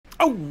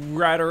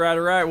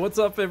Alright. What's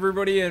up,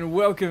 everybody, and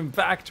welcome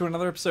back to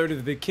another episode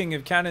of The King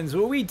of Cannons,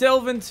 where we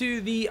delve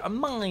into the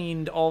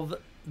mind of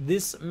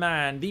this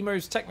man, the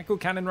most technical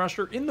cannon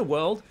rusher in the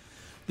world,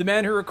 the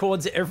man who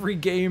records every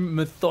game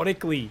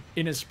methodically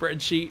in a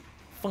spreadsheet,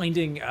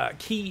 finding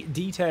key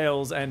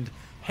details and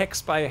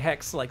hex by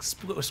hex, like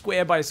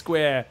square by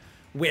square,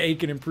 where he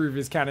can improve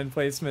his cannon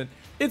placement.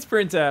 It's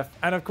printF,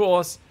 and of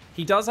course,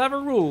 he does have a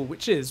rule,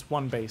 which is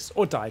one base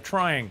or die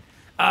trying.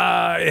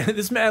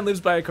 This man lives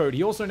by a code.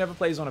 He also never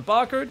plays on a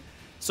barcode.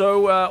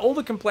 So all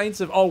the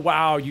complaints of, oh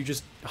wow, you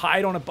just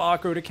hide on a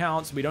barcode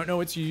account so we don't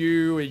know it's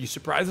you, or you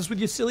surprise us with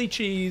your silly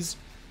cheese,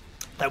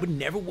 that would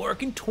never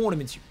work in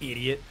tournaments, you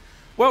idiot.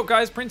 Well,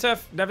 guys,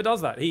 printF never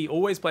does that. He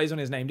always plays on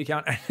his named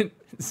account.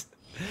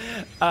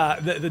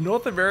 The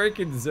North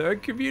American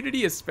Zerg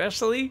community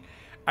especially,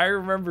 I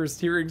remember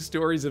hearing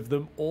stories of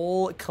them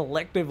all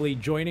collectively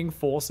joining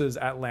forces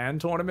at LAN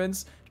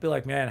tournaments. Be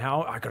like, man,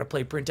 I gotta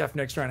play printF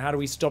next round. How do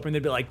we stop him?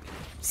 They'd be like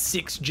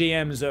 6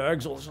 GM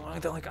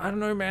Zergs. They're like, I don't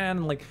know, man.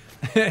 And like,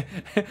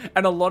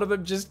 and a lot of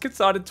them just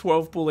started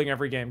 12 pooling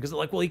every game because they're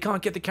like, well, he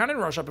can't get the cannon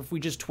rush up if we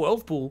just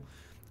 12 pool.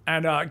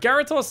 And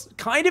Gyarados,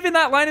 kind of in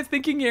that line of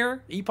thinking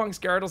here. E-Punk's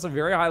Gyarados, a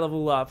very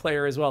high-level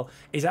player as well,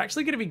 is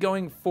actually going to be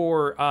going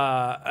for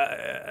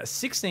a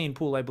 16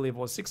 pool, I believe,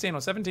 or 16 or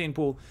 17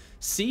 pool.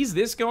 Sees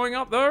this going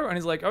up, though, and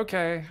he's like,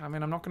 okay, I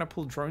mean, I'm not going to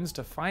pull drones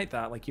to fight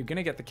that. Like, you're going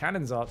to get the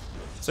cannons up.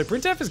 So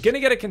printF is going to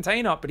get a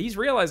contain up, but he's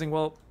realizing,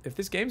 well, if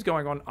this game's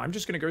going on, I'm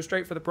just going to go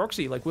straight for the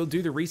proxy. Like, we'll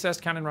do the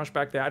recessed cannon rush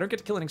back there. I don't get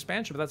to kill an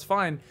expansion, but that's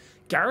fine.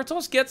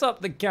 Gyarados gets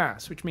up the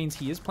gas, which means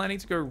he is planning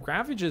to go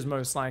Ravages,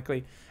 most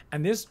likely.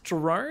 And this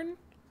drone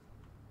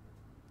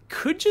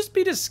could just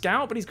be to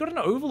scout, but he's got an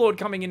Overlord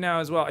coming in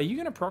now as well. Are you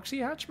going to proxy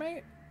hatch,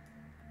 mate?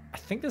 I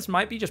think this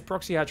might be just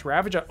proxy hatch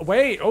Ravager.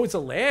 Wait, oh, it's a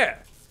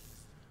lair.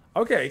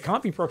 Okay, it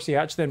can't be proxy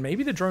hatch then.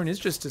 Maybe the drone is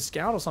just to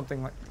scout or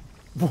something like...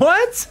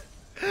 What?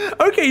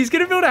 Okay, he's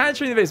going to build a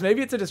hatchery in the base.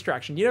 Maybe it's a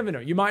distraction. You never know.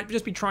 You might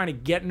just be trying to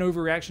get an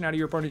overreaction out of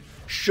your opponent.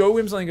 Show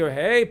him something, go,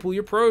 hey, pull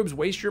your probes,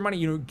 waste your money,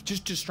 you know,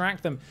 just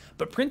distract them.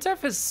 But printF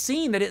has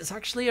seen that it's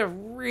actually a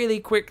really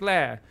quick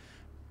lair.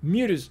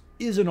 NYDUS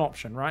is an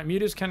option, right?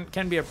 NYDUS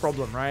can be a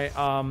problem, right?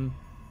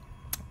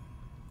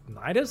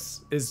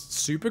 NYDUS is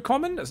super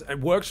common. It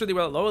works really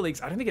well at lower leagues.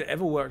 I don't think it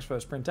ever works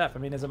versus printF. I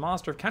mean, as a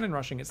master of cannon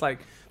rushing, it's like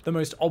the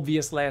most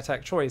obvious lair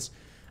tech choice.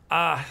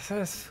 I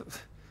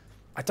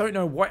don't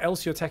know what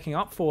else you're teching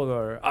up for,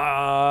 though.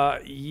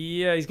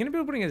 Yeah, he's going to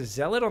be putting a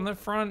Zealot on the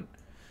front.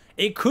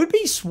 It could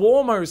be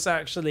SWARMHOSTS,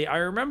 actually. I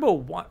remember,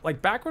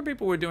 like, back when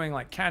people were doing,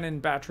 like, cannon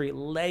battery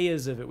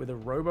layers of it with a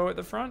robo at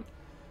the front,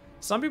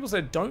 some people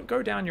said, don't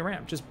go down your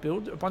ramp. Just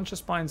build a bunch of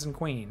spines and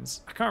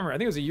queens. I can't remember. I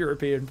think it was a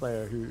European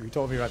player who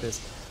told me about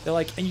this. They're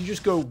like, and you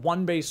just go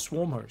one base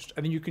swarm host,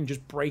 and then you can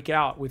just break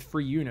out with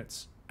free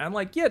units. And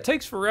like, yeah, it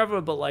takes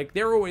forever, but like,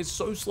 they're always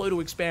so slow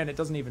to expand, it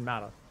doesn't even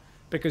matter.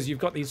 Because you've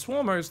got these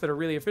swarm hosts that are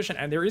really efficient,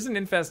 and there is an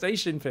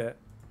infestation pit.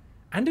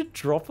 And a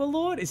dropper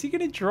lord? Is he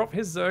going to drop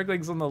his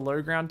Zerglings on the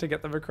low ground to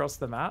get them across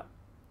the map?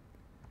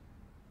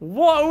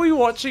 What are we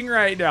watching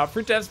right now?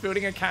 printF's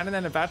building a cannon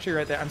and a battery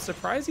right there. I'm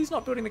surprised he's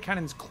not building the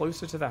cannons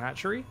closer to the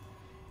hatchery,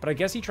 but I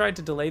guess he tried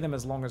to delay them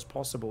as long as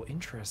possible.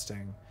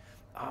 Interesting.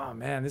 Oh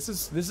man, this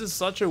is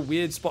such a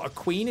weird spot. A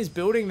queen is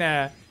building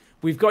there.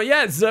 We've got,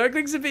 yeah,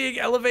 Zerglings are being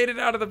elevated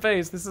out of the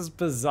base. This is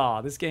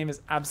bizarre. This game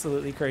is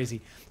absolutely crazy.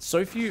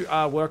 So few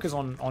workers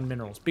on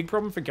minerals. Big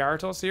problem for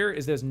Gyarados here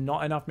is there's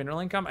not enough mineral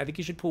income. I think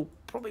you should pull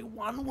probably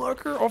one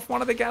worker off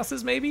one of the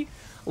gases, maybe.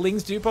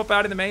 Lings do pop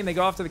out in the main. They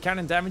go after the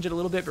cannon, damage it a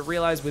little bit, but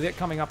realize with it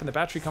coming up and the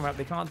battery coming up,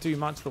 they can't do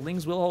much. The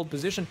Lings will hold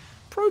position.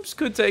 Probes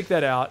could take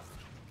that out.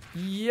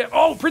 Yeah.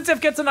 Oh, printF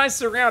gets a nice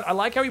surround. I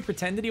like how he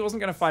pretended he wasn't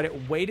going to fight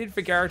it. Waited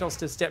for Gyarados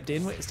to step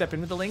in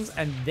with the Lings,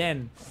 and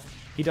then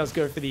he does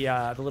go for the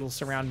little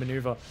surround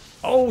maneuver.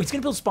 Oh, he's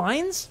going to build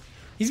spines?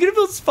 He's going to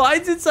build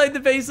spines inside the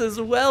base as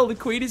well. The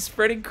queen is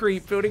spreading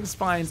creep, building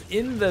spines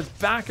in the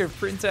back of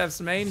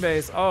printF's main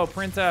base. Oh,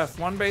 printF,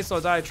 one base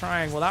or die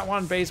trying. Well, that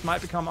one base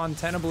might become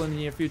untenable in the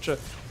near future.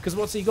 Because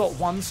what's he got?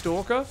 One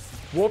Stalker?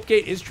 Warp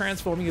Gate is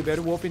transforming. You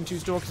better warp in 2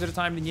 Stalkers at a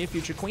time in the near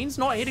future. Queen's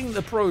not hitting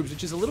the probes,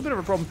 which is a little bit of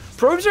a problem.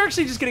 Probes are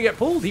actually just going to get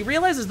pulled. He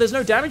realizes there's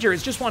no damage here.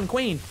 It's just one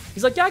queen.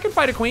 He's like, yeah, I can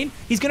fight a queen.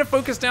 He's going to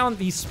focus down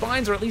these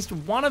spines, or at least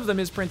one of them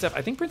is printF.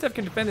 I think printF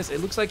can defend this. It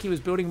looks like he was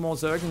building more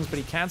Zerglings, but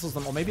he cancels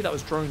them. Or maybe that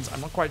was drones.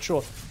 I'm not quite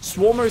sure.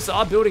 SWARMHOSTS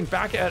are building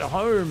back at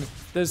home.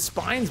 The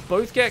spines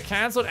both get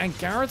cancelled. And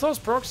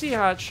Gyarados proxy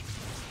hatch.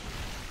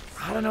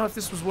 I don't know if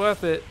this was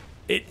worth it.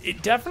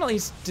 It definitely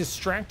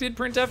distracted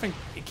printF, and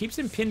it keeps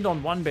him pinned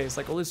on one base.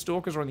 Like, all his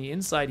Stalkers are on the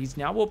inside. He's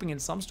now warping in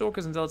some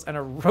Stalkers and Zealots and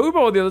a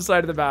Robo on the other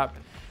side of the map.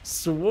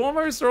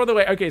 SWARMHOSTS are all the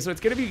way. Okay, so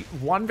it's going to be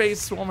one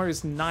base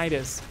SWARMHOSTS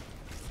NYDUS.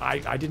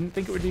 I didn't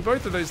think it would be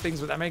both of those things,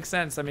 but that makes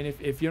sense. I mean,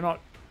 if you're not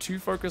too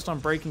focused on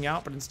breaking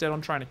out, but instead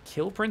on trying to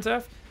kill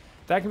printF,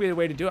 that can be the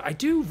way to do it. I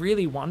do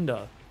really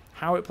wonder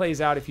how it plays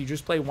out if you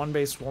just play one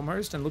base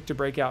SWARMHOST and look to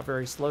break out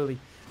very slowly.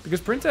 Because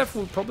printF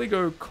will probably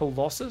go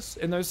Colossus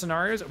in those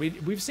scenarios.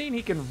 We've seen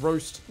he can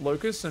roast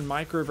Locust and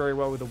Micro very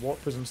well with the Warp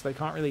Prism, so they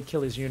can't really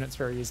kill his units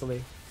very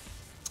easily.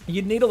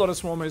 You'd need a lot of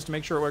Swarmhosts to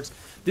make sure it works.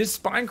 This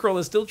Spine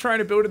Crawler is still trying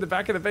to build at the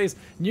back of the base.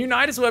 New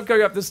NYDUS web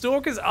going up. The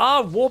Stalkers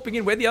are warping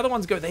in. Where'd the other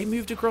ones go? They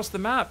moved across the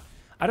map.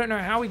 I don't know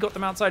how he got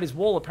them outside his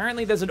wall.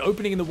 Apparently there's an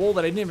opening in the wall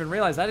that I didn't even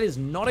realize. That is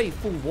not a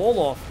full wall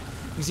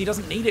off, because he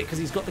doesn't need it because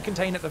he's got the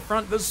contain at the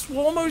front. The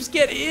Swarmhosts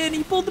get in.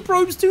 He pulled the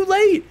probes too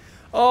late.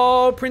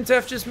 Oh,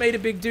 printF just made a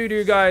big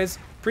doo-doo, guys.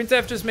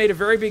 printF just made a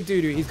very big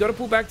doo-doo. He's got to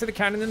pull back to the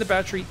cannon and the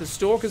battery. The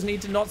Stalkers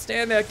need to not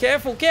stand there.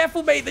 Careful,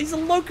 careful, mate. These are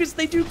Locusts.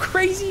 They do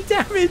crazy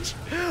damage.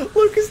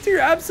 Locusts do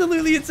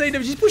absolutely insane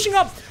damage. He's pushing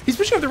up. He's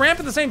pushing up the ramp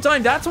at the same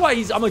time. That's why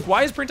I'm like,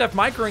 why is printF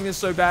microing this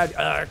so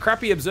bad?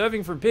 Crappy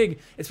observing from Pig.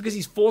 It's because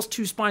he's forced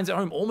 2 spines at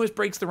home. Almost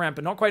breaks the ramp,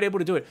 but not quite able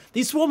to do it.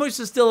 These Swarmhosts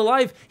are still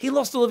alive. He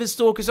lost all of his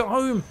Stalkers at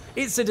home.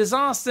 It's a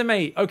disaster,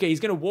 mate. Okay, he's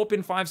going to warp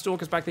in 5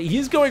 Stalkers back there.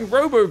 He's going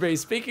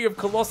Robo-Base. Speaking of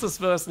Colossus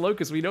versus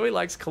Locust, we know he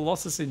likes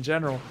Colossus in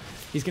general.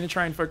 He's going to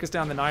try and focus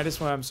down the NYDUS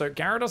worm. So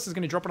Gyarados is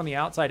going to drop it on the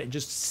outside and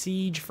just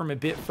siege from a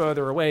bit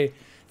further away.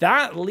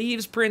 That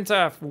leaves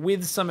printF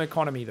with some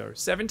economy, though.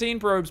 17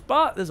 probes,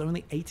 but there's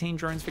only 18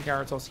 drones for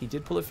Gyarados. He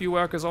did pull a few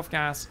workers off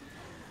gas.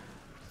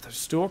 The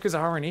Stalkers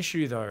are an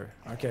issue, though.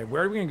 Okay,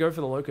 where are we going to go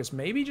for the Locust?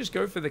 Maybe just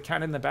go for the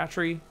cannon and the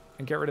battery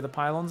and get rid of the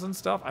pylons and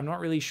stuff. I'm not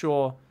really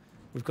sure.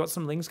 We've got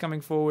some Lings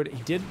coming forward.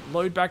 He did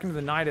load back into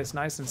the NYDUS,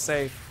 nice and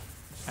safe.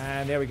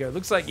 And there we go.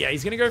 Looks like, yeah,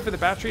 he's going to go for the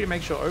battery to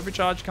make sure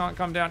overcharge can't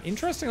come down.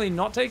 Interestingly,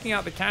 not taking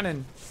out the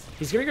cannon.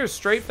 He's going to go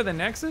straight for the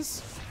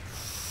Nexus.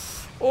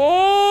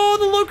 Oh,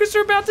 the Locusts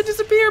are about to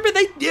disappear, but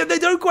they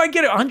don't quite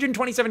get it.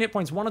 127 hit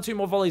points, 1 or 2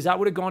 more volleys. That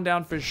would have gone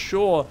down for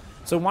sure.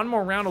 So 1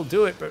 more round will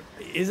do it. But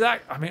is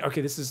that, I mean,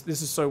 okay, this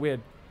is so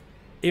weird.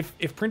 If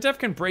printF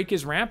can break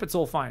his ramp, it's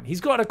all fine.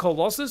 He's got a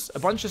Colossus, a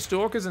bunch of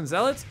Stalkers and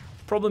Zealots.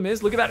 Problem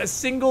is, look at that, a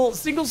single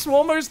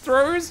Swarmhost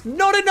throws,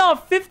 not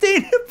enough.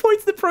 15 hit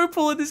points, the pro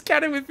pull in this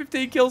cannon with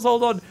 15 kills,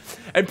 hold on.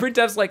 And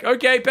printF's like,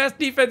 okay, best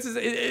defense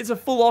is a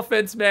full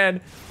offense,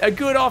 man. A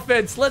good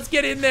offense, let's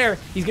get in there.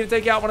 He's gonna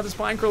take out one of the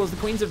Spine Crawlers. The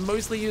Queens have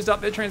mostly used up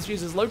their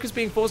Transfuses. Locust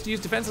being forced to use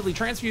defensively.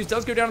 Transfuse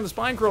does go down on the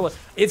Spine Crawler.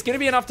 It's gonna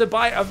be enough to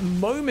buy a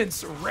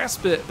moment's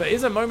respite, but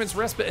is a moment's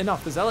respite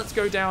enough? The Zealots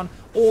go down,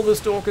 all the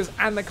Stalkers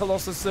and the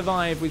Colossus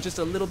survive with just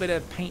a little bit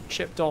of paint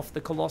chipped off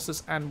the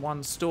Colossus and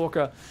 1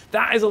 Stalker.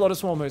 That is a lot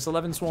of Swarmhosts,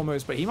 11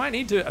 Swarmhosts, but he might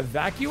need to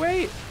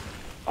evacuate.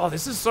 Oh,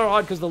 this is so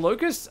hard because the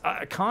Locusts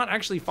can't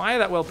actually fire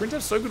that well.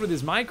 printF's so good with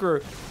his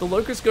micro. The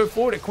Locusts go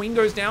forward, a Queen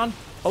goes down.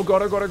 Oh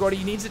god, oh god, oh god,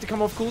 he needs it to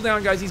come off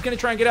cooldown, guys. He's going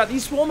to try and get out.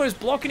 These Swarmhosts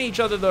blocking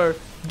each other, though.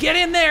 Get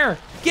in there!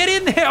 Get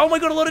in there! Oh my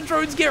god, a lot of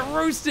drones get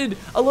roasted.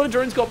 A lot of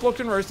drones got blocked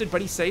and roasted,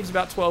 but he saves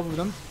about 12 of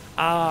them.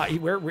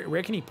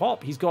 Where can he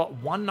pop? He's got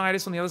 1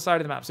 NYDUS on the other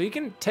side of the map. So he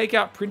can take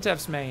out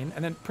printF's main,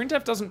 and then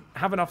printF doesn't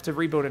have enough to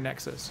rebuild a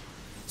Nexus.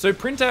 So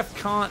printF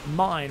can't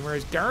mine,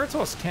 whereas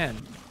Gyarados can.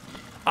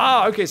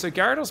 Okay, so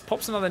Gyarados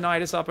pops another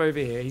NYDUS up over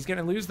here. He's going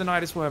to lose the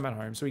NYDUS worm at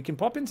home, so he can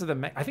pop into the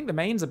main. I think the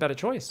main's a better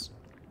choice.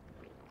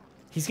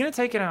 He's going to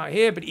take it out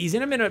here, but he's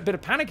in a bit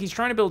of panic. He's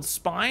trying to build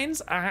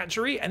spines, a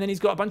hatchery, and then he's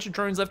got a bunch of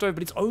drones left over,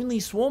 but it's only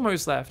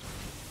Swarmhosts left.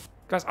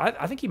 Guys,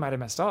 I think he might have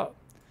messed up.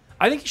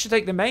 I think he should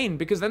take the main,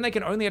 because then they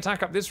can only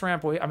attack up this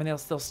ramp. Or, I mean,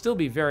 they'll still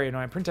be very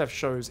annoying. printF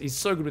shows he's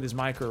so good with his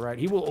micro, right?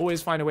 He will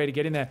always find a way to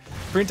get in there.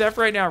 printF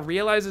right now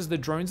realizes the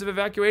drones have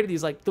evacuated.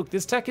 He's like, look,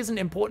 this tech isn't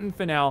important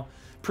for now.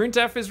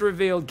 printF is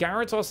revealed.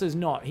 Gyarados is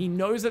not. He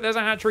knows that there's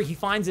a hatchery. He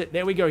finds it.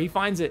 There we go. He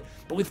finds it.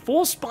 But with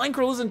 4 Spine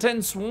Crawlers and 10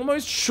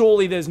 Swarmhosts,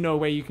 surely there's no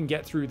way you can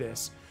get through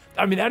this.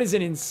 I mean, that is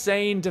an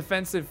insane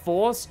defensive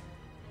force.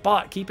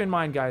 But keep in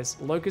mind, guys,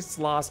 Locusts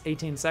last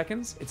 18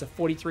 seconds. It's a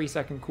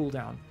 43-second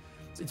cooldown.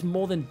 It's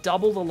more than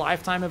double the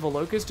lifetime of a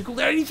Locust to cool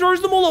down. And he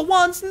throws them all at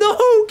once. No,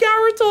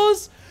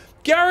 Gyarados!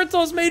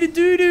 Gyarados made a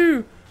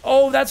doo-doo.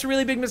 Oh, that's a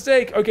really big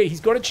mistake. Okay, he's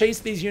got to chase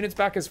these units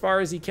back as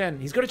far as he can.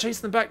 He's got to chase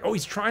them back. Oh,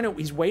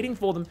 he's waiting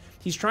for them.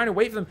 He's trying to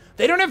wait for them.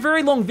 They don't have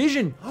very long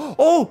vision.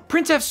 Oh,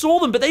 printF saw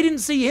them, but they didn't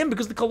see him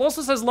because the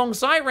Colossus has long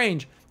sight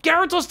range.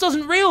 Gyarados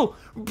doesn't reel.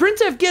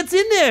 printF gets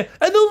in there,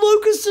 and the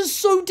Locust is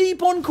so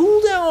deep on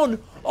cooldown.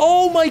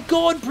 Oh my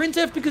god,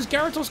 printF, because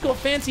Gyarados got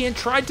fancy and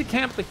tried to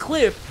camp the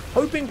cliff,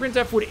 hoping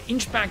printF would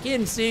inch back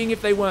in, seeing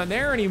if they weren't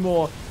there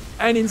anymore.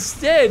 And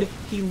instead,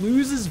 he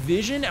loses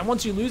vision, and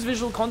once you lose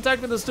visual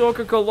contact with the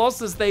Stalker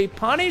Colossus, they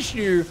punish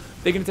you.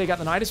 They're going to take out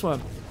the NYDUS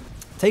worm.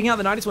 Taking out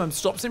the NYDUS worm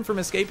stops him from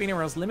escaping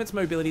anywhere else, limits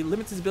mobility,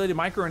 limits his ability to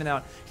micro in and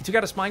out. He took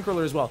out a Spine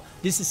Crawler as well.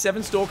 This is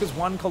 7 Stalkers,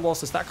 1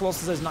 Colossus. That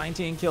Colossus has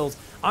 19 kills.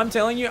 I'm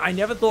telling you, I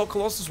never thought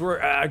Colossus were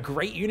a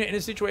great unit in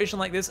a situation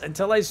like this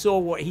until I saw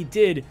what he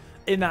did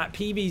in that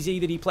PvZ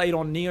that he played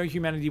on Neo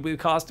Humanity we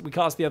cast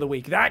the other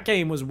week. That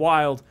game was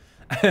wild.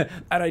 And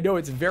I know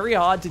it's very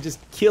hard to just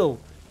kill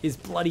his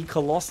bloody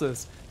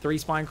Colossus. 3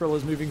 Spine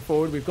Crawlers moving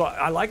forward.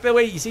 I like the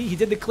way, you see, he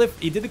did the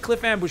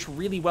cliff ambush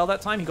really well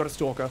that time. He got a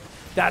Stalker.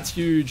 That's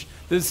huge.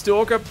 The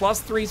Stalker plus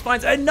 3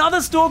 spines.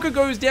 Another Stalker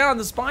goes down.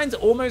 The Spine's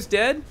almost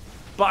dead.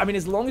 But I mean,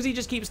 as long as he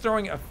just keeps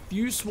throwing a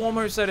few swarm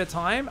hosts at a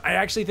time, I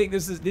actually think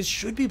this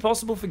should be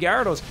possible for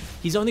Gyarados.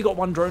 He's only got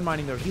 1 drone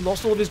mining though. He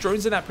lost all of his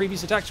drones in that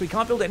previous attack, so he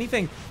can't build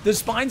anything. The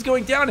spine's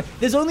going down.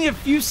 There's only a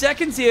few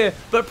seconds here,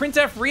 but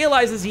printF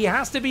realizes he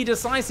has to be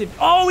decisive.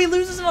 Oh, he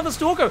loses another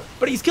Stalker,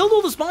 but he's killed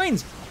all the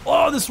spines.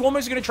 Oh, the Swarm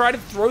hosts are going to try to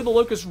throw the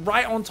Locust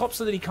right on top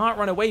so that he can't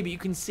run away, but you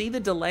can see the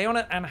delay on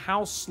it and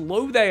how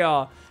slow they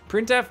are.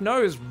 printF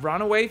knows,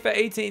 run away for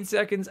 18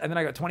 seconds, and then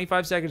I got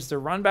 25 seconds to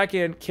run back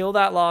in, kill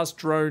that last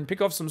drone,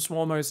 pick off some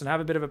Swarm hosts, and have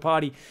a bit of a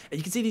party. And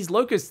you can see these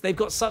Locusts, they've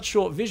got such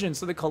short vision,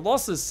 so the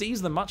Colossus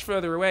sees them much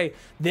further away.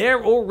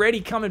 They're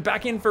already coming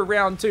back in for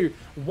round 2.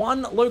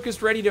 1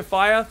 Locust ready to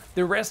fire,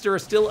 the rest are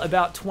still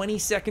about 20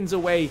 seconds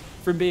away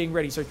from being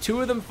ready. So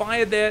 2 of them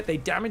fired there, they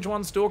damage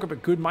 1 Stalker,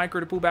 but good micro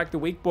to pull back the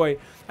weak boy.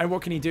 And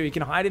what can he do? He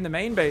can hide in the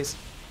main base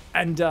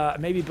and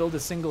maybe build a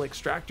single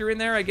extractor in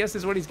there, I guess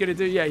is what he's going to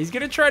do. Yeah, he's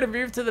going to try to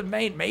move to the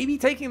main. Maybe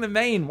taking the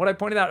main, what I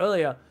pointed out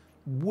earlier,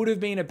 would have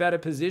been a better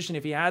position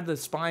if he had the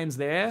spines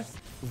there,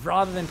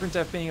 rather than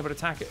printF being able to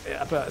attack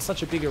up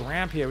such a bigger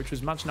ramp here, which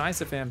was much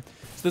nicer for him.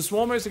 So the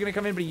Swarm hosts are going to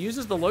come in, but he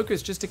uses the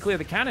Locust just to clear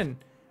the cannon.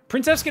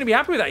 printF's going to be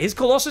happy with that. His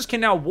Colossus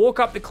can now walk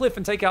up the cliff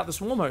and take out the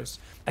Swarm hosts.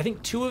 I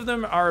think 2 of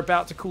them are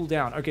about to cool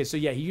down. Okay, so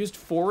yeah, he used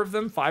 4 of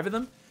them, 5 of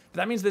them. But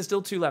that means there's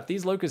still 2 left.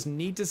 These Locusts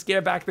need to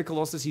scare back the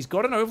Colossus. He's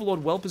got an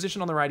Overlord well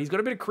positioned on the right. He's got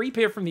a bit of creep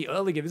here from the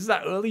early game. This is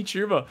that early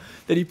tumor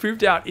that he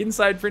pooped out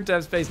inside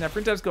printF's face. Now,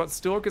 printF's got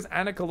Stalkers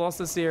and a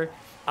Colossus here.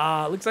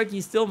 Looks like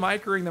he's still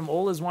microing them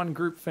all as one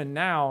group for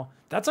now.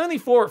 That's only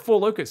 4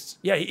 Locusts.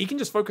 Yeah, he can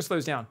just focus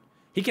those down.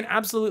 He can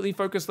absolutely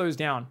focus those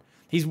down.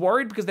 He's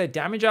worried because their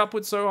damage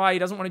output's so high. He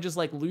doesn't want to just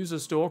like lose a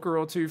Stalker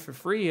or 2 for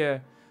free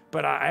here.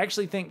 But I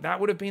actually think that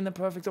would have been the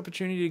perfect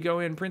opportunity to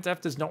go in.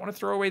 printF does not want to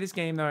throw away this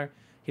game though.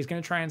 He's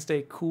going to try and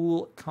stay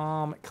cool,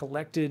 calm,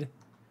 collected.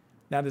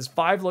 Now, there's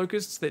 5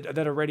 Locusts that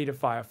are ready to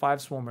fire. 5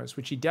 Swarm hosts,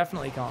 which he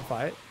definitely can't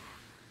fight.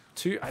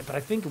 2, but I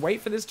think wait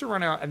for this to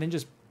run out and then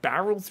just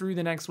barrel through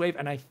the next wave.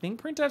 And I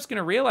think printF's going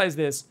to realize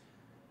this.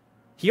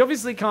 He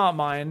obviously can't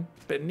mine,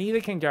 but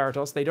neither can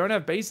Gyarados. They don't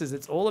have bases.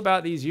 It's all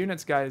about these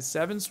units, guys.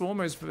 7 Swarm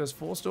hosts versus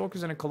 4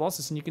 Stalkers and a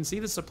Colossus. And you can see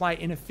the supply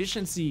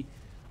inefficiency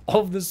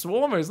of the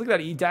Swarm hosts. Look at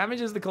that. He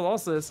damages the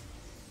Colossus.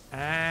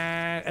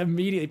 And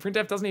immediately,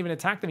 printF doesn't even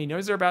attack them. He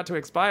knows they're about to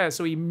expire,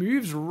 so he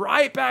moves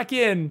right back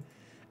in.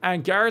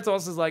 And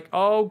Gyarados is like,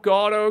 oh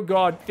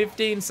god,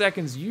 15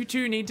 seconds. You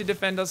 2 need to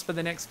defend us for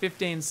the next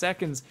 15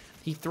 seconds.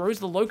 He throws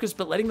the Locust,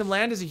 but letting them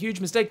land is a huge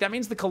mistake. That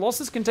means the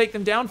Colossus can take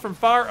them down from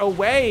far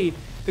away.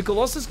 The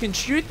Colossus can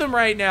shoot them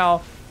right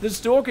now. The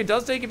Stalker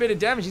does take a bit of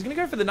damage. He's going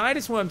to go for the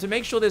NYDUS Worm to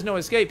make sure there's no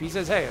escape. He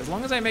says, hey, as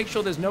long as I make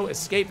sure there's no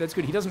escape, that's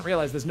good. He doesn't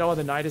realize there's no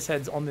other NYDUS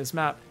heads on this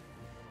map.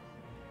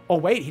 Oh,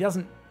 wait, he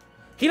doesn't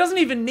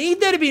even need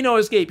there to be no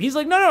escape. He's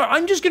like, no,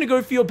 I'm just going to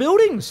go for your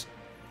buildings.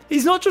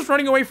 He's not just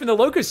running away from the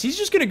Locusts. He's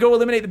just going to go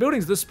eliminate the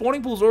buildings. The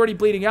spawning pool's already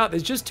bleeding out.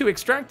 There's just 2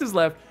 extractors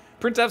left.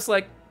 printF's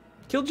like,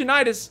 killed your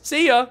NYDUS.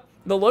 See ya.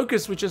 The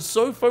Locusts, which is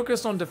so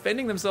focused on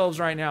defending themselves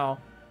right now.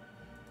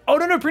 Oh,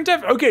 no,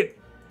 printF. Okay.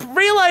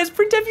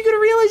 printF, you got to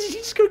realize you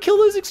just got to kill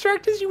those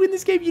extractors. You win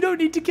this game. You don't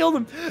need to kill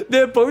them.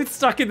 They're both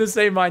stuck in the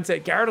same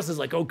mindset. Gyarados is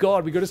like, oh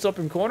god, we got to stop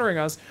him cornering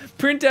us.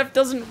 printF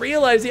doesn't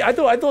realize it. I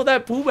thought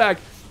that pullback,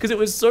 because it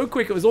was so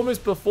quick, it was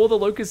almost before the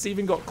Locusts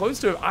even got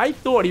close to him. I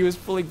thought he was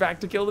pulling back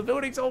to kill the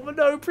buildings. Oh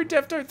no,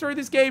 printF, don't throw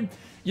this game.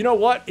 You know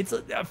what? It's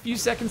a few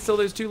seconds till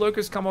those 2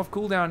 Locusts come off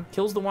cooldown.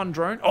 Kills the 1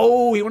 drone.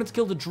 Oh, he wanted to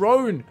kill the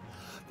drone.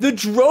 The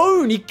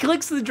drone! He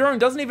clicks the drone,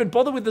 doesn't even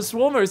bother with the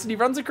Swarm host, and he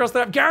runs across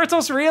that.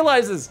 Gyarados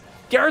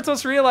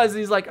realizes,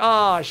 he's like,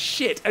 ah,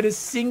 shit. And a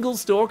single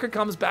Stalker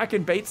comes back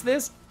and baits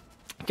this.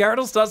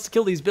 Gyarados starts to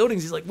kill these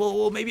buildings. He's like,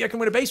 well, maybe I can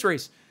win a base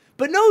race.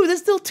 But no,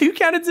 there's still 2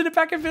 cannons in a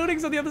pack of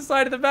buildings on the other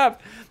side of the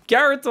map.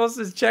 Gyarados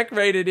is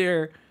checkmated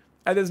here.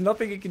 And there's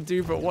nothing he can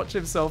do but watch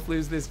himself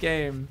lose this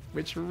game,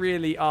 which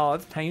really,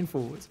 it's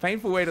painful. It's a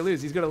painful way to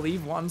lose. He's got to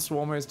leave 1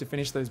 Swarm host to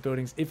finish those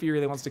buildings if he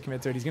really wants to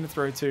commit to it. He's going to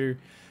throw 2,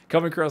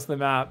 come across the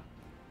map.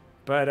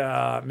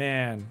 But,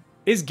 man.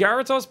 Is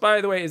Gyarados,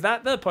 by the way, is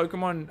that the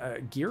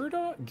Pokemon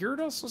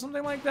Gyarados or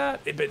something like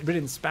that? But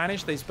in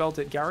Spanish, they spelt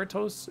it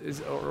Gyarados,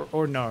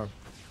 or no?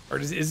 Or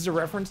is this a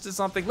reference to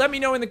something? Let me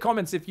know in the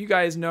comments if you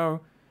guys know.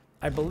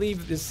 I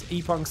believe this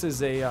Epunks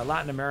is a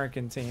Latin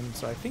American team,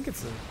 so I think it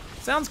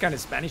sounds kind of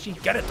Spanish-y.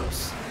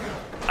 Gyarados.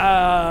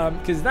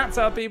 Because that's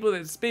how people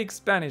that speak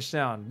Spanish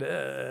sound.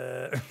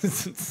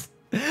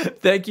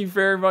 Thank you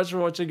very much for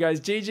watching, guys.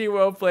 GG,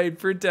 well played.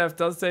 printF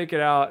does take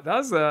it out. That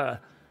was a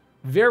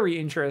very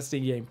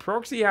interesting game.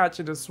 Proxy hatched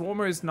a Swarm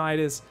host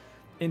NYDUS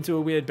into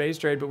a weird base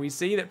trade, but we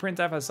see that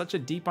printF has such a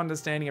deep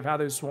understanding of how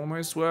those Swarm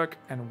hosts work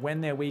and when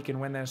they're weak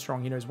and when they're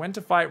strong. He knows when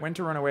to fight, when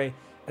to run away.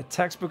 A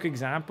textbook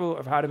example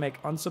of how to make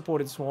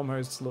unsupported Swarm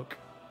hosts look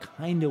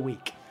kind of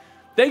weak.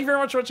 Thank you very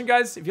much for watching,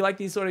 guys. If you like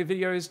these sort of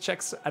videos,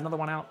 check another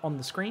one out on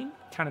the screen.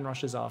 Cannon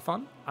rushes are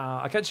fun.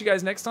 I'll catch you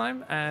guys next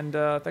time, and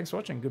thanks for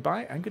watching.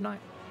 Goodbye and good night.